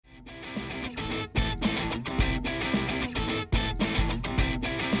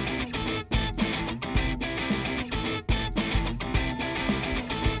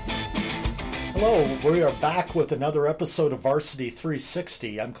Hello, we are back with another episode of Varsity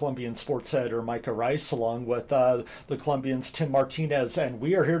 360. I'm Columbian sports editor Micah Rice, along with the Columbian's Tim Martinez, and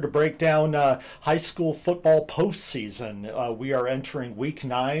we are here to break down high school football postseason. We are entering week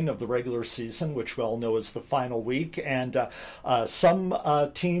 9 of the regular season, which we all know is the final week, and some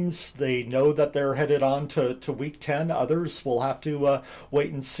teams, they know that they're headed on to week 10. Others will have to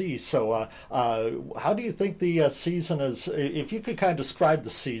wait and see. So how do you think the season is, if you could kind of describe the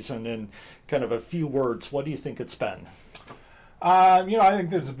season in kind of a few words, what do you think it's been? I think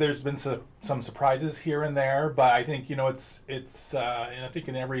there's been some surprises here and there, but I think it's and I think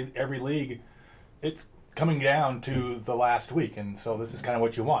in every league, it's coming down to the last week, and so this is kind of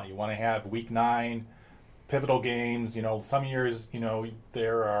what you want. You want to have week 9 pivotal games. Some years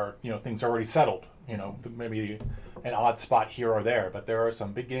there are things already settled. Maybe an odd spot here or there, but there are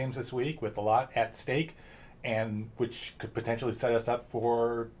some big games this week with a lot at stake, and which could potentially set us up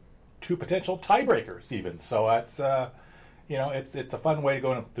for 2 potential tiebreakers even. So that's it's a fun way to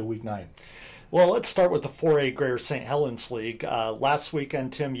go into week 9. Well, let's start with the 4A Greater St. Helens League. Last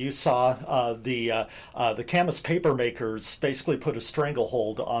weekend, Tim, you saw the Camas Papermakers basically put a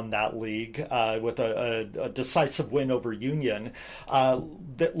stranglehold on that league with a decisive win over Union.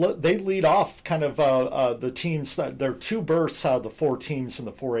 They lead off kind of the teams. There are 2 berths out of the 4 teams in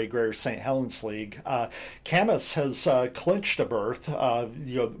the 4A Greater St. Helens League. Camas has clinched a berth,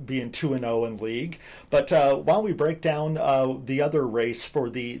 being 2-0 in league. But why don't we break down the other race for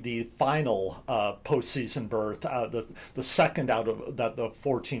the final postseason berth, the second out of that the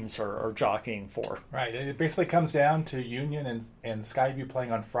 4 teams are jockeying for. Right. It basically comes down to Union and Skyview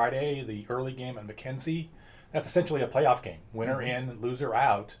playing on Friday, the early game at Mackenzie. That's essentially a playoff game. Winner in, loser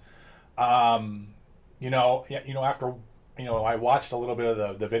out. After I watched a little bit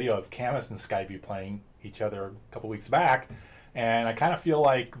of the video of Camas and Skyview playing each other a couple weeks back, and I kind of feel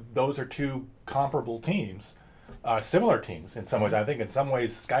like those are 2 comparable teams. Similar teams in some ways. I think in some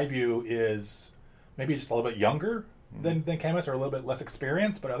ways Skyview is maybe just a little bit younger than Camas, or a little bit less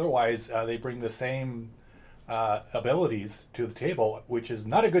experienced, but otherwise they bring the same abilities to the table, which is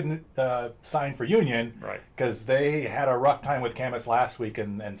not a good sign for Union, right? Because they had a rough time with Camas last week,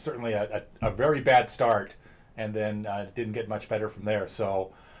 and certainly a very bad start, and then didn't get much better from there.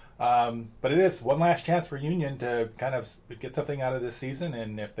 So, but it is one last chance for Union to kind of get something out of this season,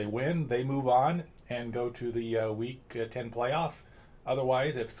 and if they win, they move on and go to the week 10 playoff.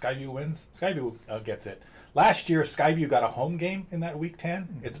 Otherwise, if Skyview wins, Skyview gets it. Last year, Skyview got a home game in that week 10.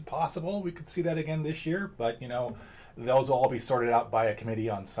 Mm-hmm. It's possible we could see that again this year, but those will all be sorted out by a committee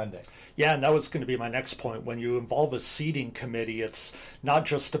on Sunday. Yeah, and that was going to be my next point. When you involve a seeding committee, it's not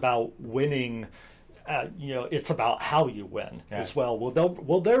just about winning. It's about how you win as well.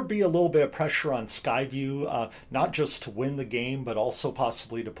 Will there be a little bit of pressure on Skyview, not just to win the game, but also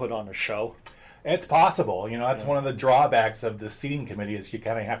possibly to put on a show? It's possible. That's one of the drawbacks of the seating committee, is you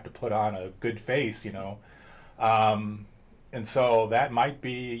kind of have to put on a good face, and so that might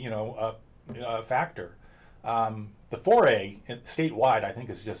be, a factor. The 4A statewide, I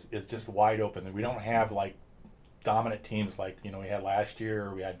think, is just wide open. We don't have like dominant teams like we had last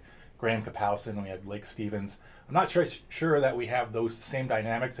year. We had Graham Kapowson, we had Lake Stevens. I'm not sure that we have those same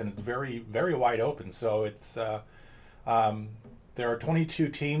dynamics, and it's very, very wide open. So it's there are 22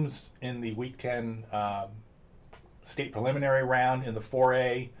 teams in the Week 10 state preliminary round in the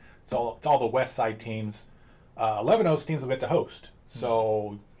 4A. It's all the West Side teams. 11 of those teams will get to host.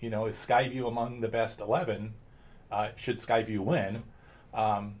 So, is Skyview among the best 11? Should Skyview win?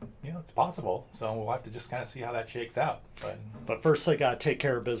 It's possible. So we'll have to just kind of see how that shakes out. But first they got to take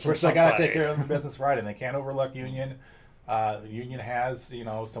care of business. First they got to take care of the business right, and they can't overlook Union. Union has,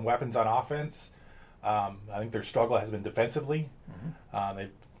 some weapons on offense. I think their struggle has been defensively. Mm-hmm.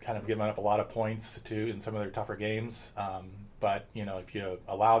 They've kind of given up a lot of points in some of their tougher games. But if you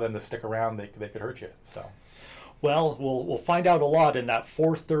allow them to stick around, they could hurt you. So. Well, we'll find out a lot in that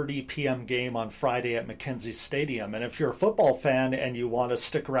 4:30 p.m. game on Friday at Mackenzie Stadium. And if you're a football fan and you want to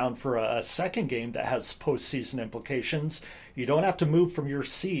stick around for a second game that has postseason implications, you don't have to move from your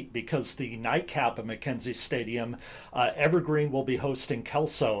seat, because the nightcap at Mackenzie Stadium, Evergreen will be hosting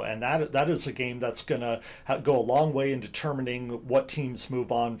Kelso, and that is a game that's going to go a long way in determining what teams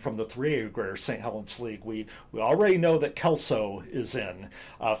move on from the 3A Greater St. Helens League. We already know that Kelso is in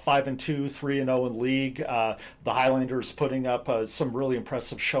 5-2, 3-0 in league. The Highlanders putting up some really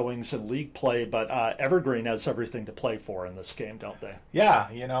impressive showings in league play, but Evergreen has everything to play for in this game, don't they? Yeah,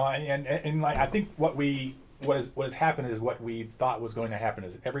 and I think what has happened is what we thought was going to happen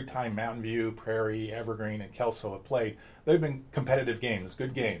is every time Mountain View, Prairie, Evergreen, and Kelso have played, they've been competitive games,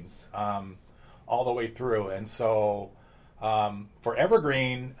 good games, all the way through. And so For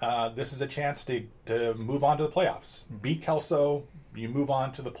Evergreen, this is a chance to move on to the playoffs. Beat Kelso, you move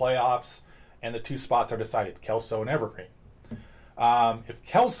on to the playoffs, and the two spots are decided, Kelso and Evergreen. If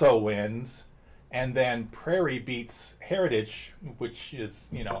Kelso wins, and then Prairie beats Heritage, which is,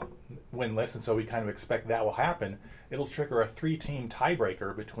 winless, and so we kind of expect that will happen, it'll trigger a 3-team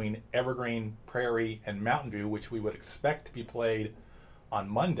tiebreaker between Evergreen, Prairie, and Mountain View, which we would expect to be played on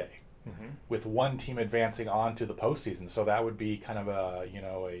Monday, with one team advancing on to the postseason. So that would be kind of a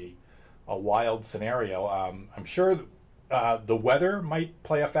wild scenario. I'm sure the weather might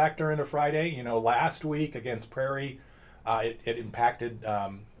play a factor into Friday. Last week against Prairie, it impacted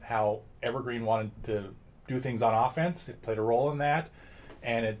how Evergreen wanted to do things on offense. It played a role in that,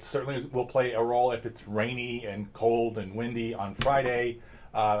 and it certainly will play a role if it's rainy and cold and windy on Friday.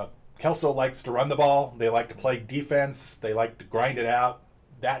 Kelso likes to run the ball. They like to play defense. They like to grind it out.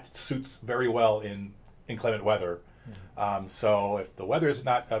 That suits very well in inclement weather. So if the weather is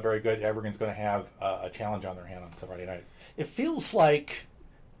not very good, Evergreen's going to have a challenge on their hand on Friday night. It feels like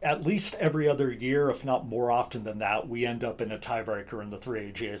at least every other year, if not more often than that, we end up in a tiebreaker in the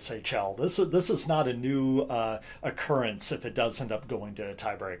 3A GSHL. This is not a new occurrence if it does end up going to a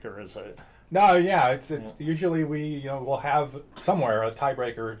tiebreaker, is it? No, yeah, it's usually we'll have somewhere a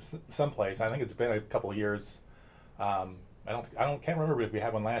tiebreaker someplace. I think it's been a couple of years. Can't remember if we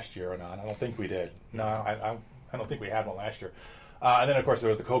had one last year or not. I don't think we did. No, I don't think we had one last year. And then, of course, there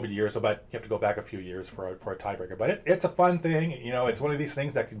was the COVID year, but you have to go back a few years for a tiebreaker. But it's a fun thing. It's one of these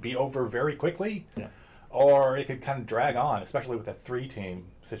things that could be over very quickly, or it could kind of drag on, especially with a 3-team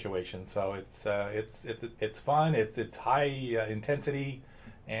situation. So it's fun. It's high intensity,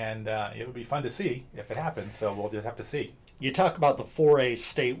 and it would be fun to see if it happens. So we'll just have to see. You talk about the 4A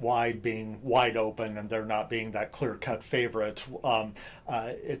statewide being wide open and there not being that clear-cut favorite.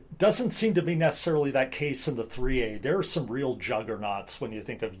 It doesn't seem to be necessarily that case in the 3A. There are some real juggernauts when you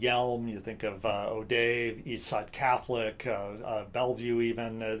think of Yelm, you think of O'Dea, Eastside Catholic, Bellevue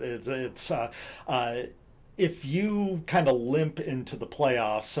even. If you kind of limp into the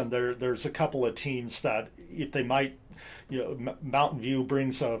playoffs, and there's a couple of teams that if they might, Mountain View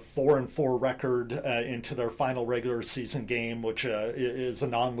brings a 4-4 record into their final regular season game, which is a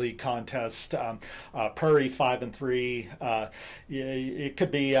non-league contest. Prairie 5-3. It could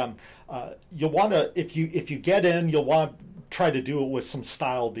be. You'll want to if you get in, you'll want to try to do it with some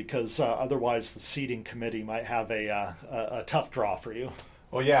style because otherwise the seating committee might have a tough draw for you.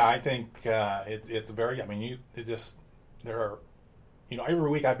 Well, yeah, I think it's very. I mean, there are. Every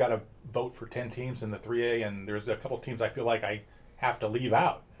week I've got to vote for 10 teams in the 3A, and there's a couple teams I feel like I have to leave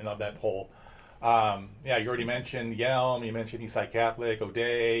out of that poll. You already mentioned Yelm, you mentioned Eastside Catholic,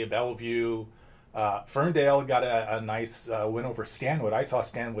 O'Dea, Bellevue. Ferndale got a nice win over Stanwood. I saw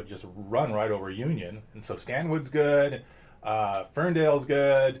Stanwood just run right over Union, and so Stanwood's good. Ferndale's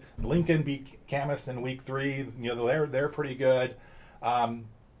good. Lincoln beat Camas in week 3. They're pretty good.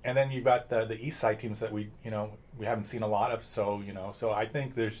 And then you've got the East Side teams that we haven't seen a lot of. So I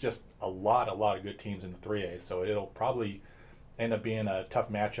think there's just a lot of good teams in the 3A. So it'll probably end up being a tough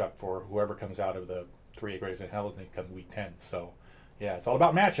matchup for whoever comes out of the 3A Greater Hell come week 10. So yeah, it's all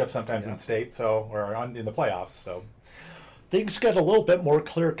about matchups sometimes in state. In the playoffs. So. Things get a little bit more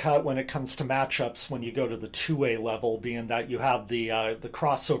clear-cut when it comes to matchups when you go to the 2A level, being that you have the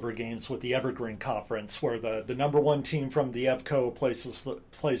crossover games with the Evergreen Conference, where the number 1 team from the EVCO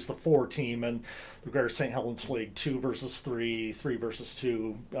plays the 4 team, and the Greater St. Helens League 2 versus 3, 3 versus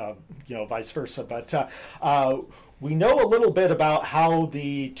 2, vice versa. But we know a little bit about how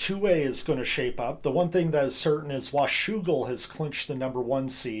the 2A is going to shape up. The one thing that is certain is Washougal has clinched the number 1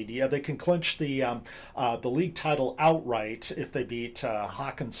 seed. Yeah, they can clinch the league title outright if they beat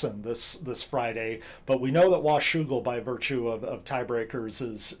Hawkinson this Friday. But we know that Washougal, by virtue of tiebreakers,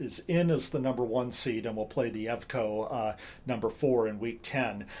 is in as the number 1 seed and will play the EVCO number 4 in week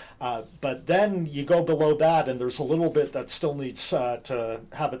 10. But then you go below that, and there's a little bit that still needs to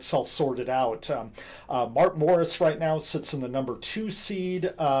have itself sorted out. Mark Morris right now sits in the number 2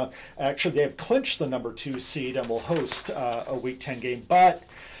 seed. Actually, they have clinched the number 2 seed and will host a week 10 game. But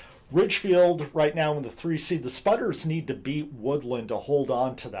Ridgefield right now in the 3 seed. The Spudders need to beat Woodland to hold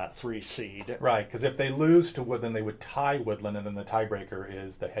on to that 3 seed. Right, because if they lose to Woodland, they would tie Woodland, and then the tiebreaker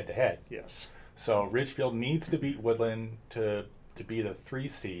is the head-to-head. Yes. So Ridgefield needs to beat Woodland to be the 3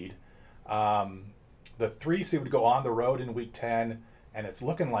 seed. The 3 seed would go on the road in week 10. And it's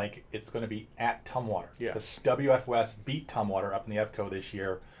looking like it's going to be at Tumwater. Yes. The WF West beat Tumwater up in the EVCO this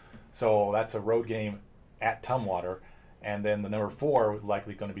year. So that's a road game at Tumwater. And then the number 4 is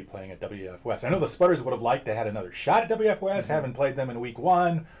likely going to be playing at WF West. I know the Spudders would have liked to have another shot at WF West, haven't played them in week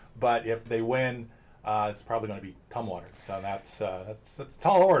 1. But if they win it's probably going to be Tumwater. So that's a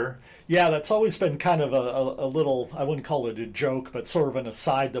tall order. Yeah, that's always been kind of a little, I wouldn't call it a joke, but sort of an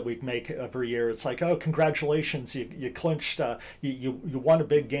aside that we make every year. It's like, oh, congratulations, you clinched, you won a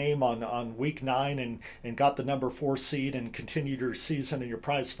big game on week 9 and got the number 4 seed and continued your season, and your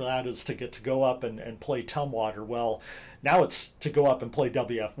prize for that is to get to go up and play Tumwater. Well, now it's to go up and play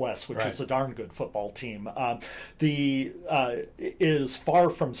WF West, which is a darn good football team. It is far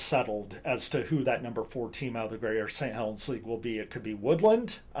from settled as to who that number 4 team out of the Greater St. Helens League will be. It could be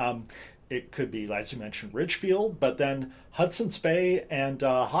Woodland. It could be, as you mentioned, Ridgefield. But then Hudson's Bay and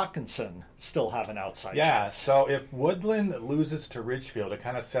Hawkinson still have an outside chance. So if Woodland loses to Ridgefield, it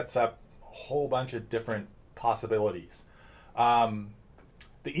kind of sets up a whole bunch of different possibilities. The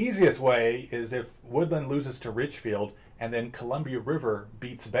easiest way is if Woodland loses to Ridgefield and then Columbia River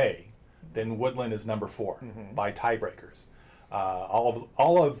beats Bay, then Woodland is number 4 by tiebreakers.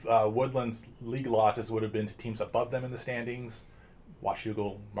 All of Woodland's league losses would have been to teams above them in the standings,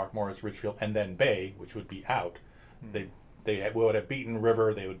 Washougal, Mark Morris, Ridgefield, and then Bay, which would be out. They would have beaten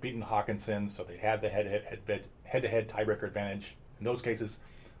River, they would have beaten Hawkinson, so they had the head-to-head tiebreaker advantage in those cases.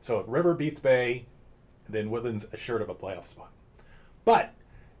 So if River beats Bay, then Woodland's assured of a playoff spot. But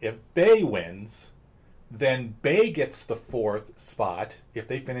if Bay wins, then Bay gets the 4th spot if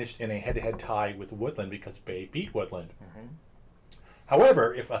they finished in a head-to-head tie with Woodland because Bay beat Woodland.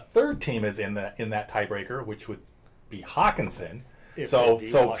 However, if a third team is in that tiebreaker, which would be Hawkinson, so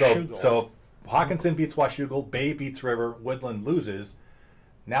Hawkinson beats Washougal, Bay beats River, Woodland loses.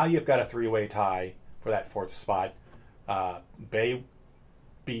 Now you've got a 3-way tie for that 4th spot. Bay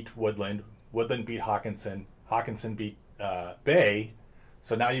beat Woodland, Woodland beat Hawkinson, Hawkinson beat Bay.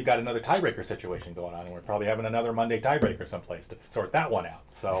 So now you've got another tiebreaker situation going on, and we're probably having another Monday tiebreaker someplace to sort that one out.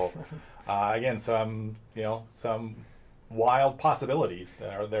 So again, some wild possibilities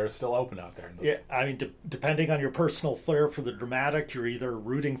that are still open out there. Yeah, I mean, depending on your personal flair for the dramatic, you're either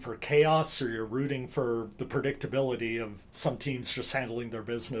rooting for chaos or you're rooting for the predictability of some teams just handling their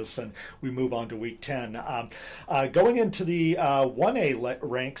business. And we move on to week 10. Going into the 1A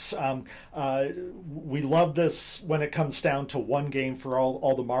ranks, we love this when it comes down to one game for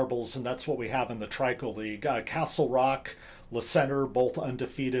all the marbles, and that's what we have in the Trico League. Castle Rock, La Center, both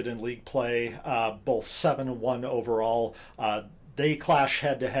undefeated in league play, both 7-1 overall. They clash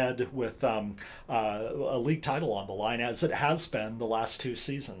head-to-head with a league title on the line, as it has been the last 2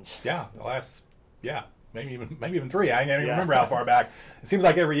 seasons. Maybe even 3. I don't even remember how far back. It seems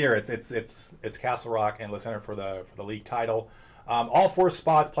like every year it's Castle Rock and La Center for the league title. All 4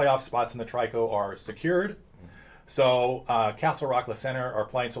 playoff spots in the Trico are secured. So Castle Rock, La Center are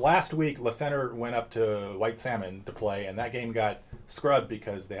playing. So last week, La Center went up to White Salmon to play, and that game got scrubbed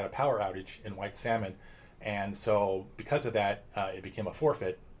because they had a power outage in White Salmon. And so because of that, it became a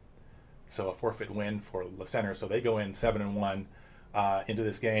forfeit. So a forfeit win for La Center. So they go in 7-1 into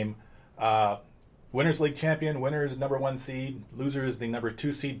this game. Winners League champion, winners number 1 seed, losers the number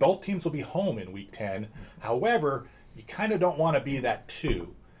 2 seed. Both teams will be home in week 10. However, you kind of don't want to be that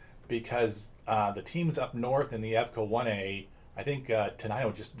 2 because the teams up north in the EVCO 1A, I think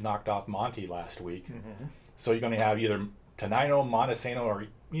Tenino just knocked off Monty last week. So you're going to have either Tenino, Montesano, or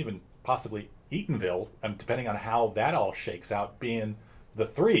even possibly Eatonville, depending on how that all shakes out, being the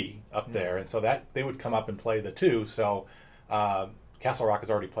 3 up there. And so that they would come up and play the 2. So Castle Rock has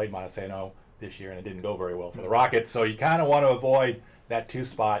already played Montesano this year, and it didn't go very well for the Rockets. So you kind of want to avoid that 2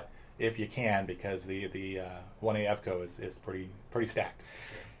 spot if you can, because the 1A EVCO is pretty stacked.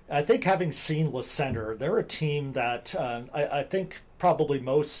 I think, having seen La Center, they're a team that I think probably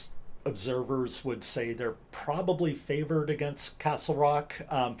most observers would say they're probably favored against Castle Rock.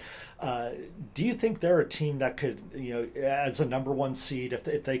 Do you think they're a team that could, as a number 1 seed,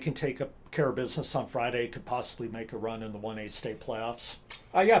 if they can take care of business on Friday, could possibly make a run in the 1A state playoffs?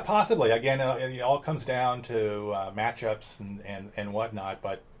 Yeah, possibly. Again, it all comes down to matchups and whatnot,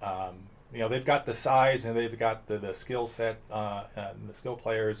 but they've got the size and they've got the skill set, and the skill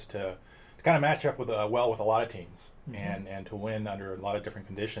players to kind of match up with a lot of teams and to win under a lot of different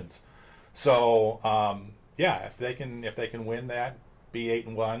conditions. So if they can win that, be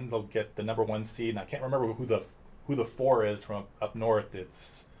 8-1, they'll get the number 1 seed. And I can't remember who the 4 is from up north.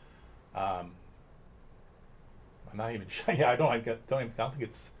 It's I'm not even sure. Yeah, I don't think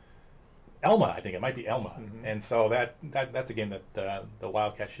it's Elma. I think it might be Elma. And so that's a game that the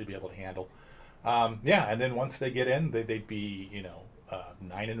Wildcats should be able to handle. And then once they get in, they'd be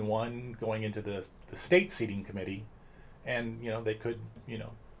 9-1 going into the state seeding committee, and they could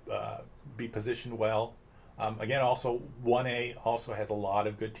be positioned well. Again, also 1A also has a lot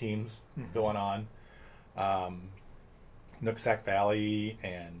of good teams going on. Nooksack Valley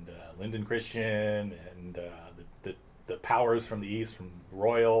and Linden Christian and the powers from the east, from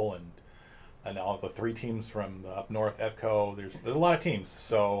Royal and all the 3 teams from up north, FCO. There's a lot of teams,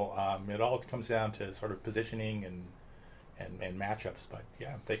 so it all comes down to sort of positioning and matchups. But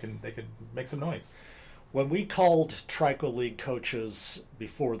yeah, they could make some noise. When we called Trico League coaches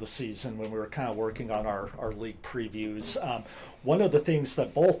before the season, when we were kind of working on our league previews, one of the things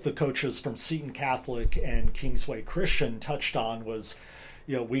that both the coaches from Seton Catholic and Kingsway Christian touched on was,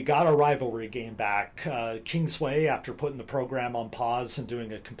 we got a rivalry game back. Kingsway, after putting the program on pause and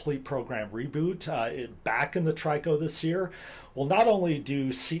doing a complete program reboot, back in the Trico this year. Well, not only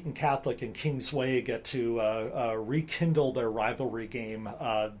do Seton Catholic and Kingsway get to rekindle their rivalry game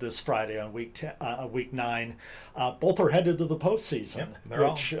this Friday on week 9, both are headed to the postseason.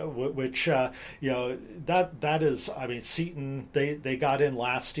 Yep, that is, I mean, Seton, they got in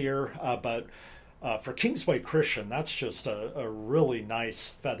last year, but for Kingsway Christian, that's just a really nice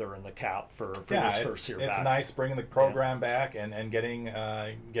feather in the cap for this first year back. It's nice bringing the program back and getting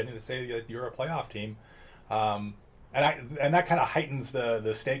to say that you're a playoff team. And that kind of heightens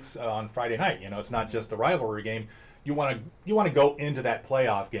the stakes on Friday night. It's not just the rivalry game. You want to go into that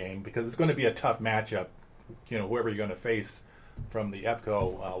playoff game because it's going to be a tough matchup. Whoever you're going to face from the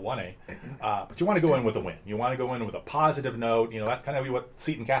FCO 1A, but you want to go in with a win. You want to go in with a positive note. That's kind of what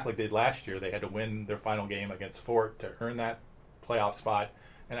Seton Catholic did last year. They had to win their final game against Fort to earn that playoff spot,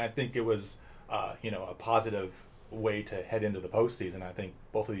 and I think it was a positive way to head into the postseason. I think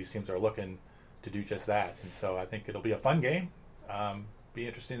both of these teams are looking to do just that, and so I think it'll be a fun game. Be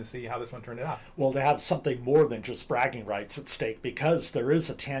interesting to see how this one turned out. Well, to have something more than just bragging rights at stake, because there is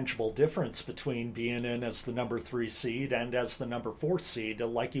a tangible difference between being in as the number 3 seed and as the number 4 seed.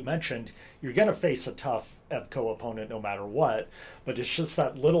 Like you mentioned, you're going to face a tough EVCO opponent no matter what, but it's just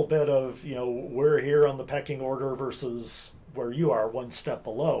that little bit of, we're here on the pecking order versus where you are one step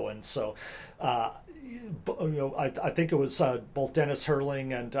below. And so I think it was both Dennis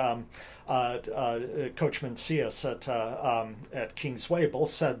Hurling and Coach Mencius at Kingsway both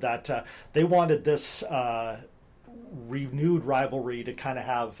said that they wanted this renewed rivalry to kind of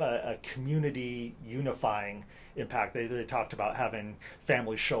have a community unifying impact. They talked about having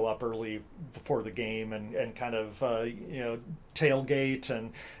families show up early before the game and kind of tailgate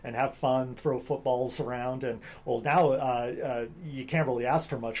and have fun, throw footballs around. And well, now you can't really ask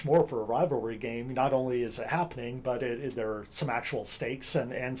for much more for a rivalry game. Not only is it happening, but there are some actual stakes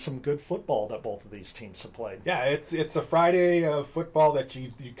and some good football that both of these teams have played. Yeah, it's a Friday of football that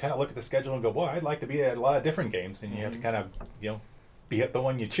you kind of look at the schedule and go, boy, I'd like to be at a lot of different games, and you have to kind of be at the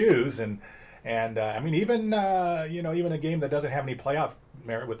one you choose. And I mean, even a game that doesn't have any playoff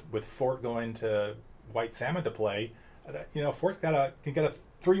merit, with Fort going to White Salmon to play, Fort can get a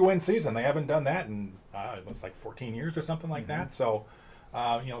 3-win season. They haven't done that in it's like 14 years or something like that. So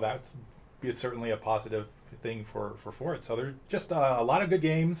that's certainly a positive thing for Fort. So there's just a lot of good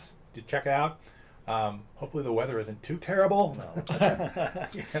games to check out. Hopefully the weather isn't too terrible.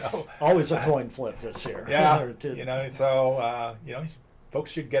 Always a coin flip this year. Yeah, folks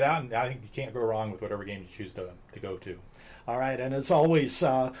should get out, and I think you can't go wrong with whatever game you choose to go to. All right, and as always,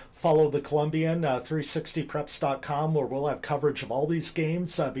 follow the Columbian, 360preps.com, where we'll have coverage of all these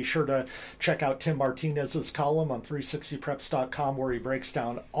games. Be sure to check out Tim Martinez's column on 360preps.com, where he breaks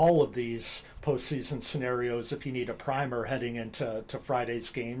down all of these postseason scenarios if you need a primer heading into Friday's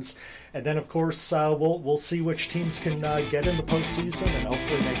games. And then, of course, we'll see which teams can get in the postseason and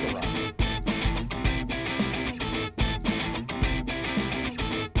hopefully make a run.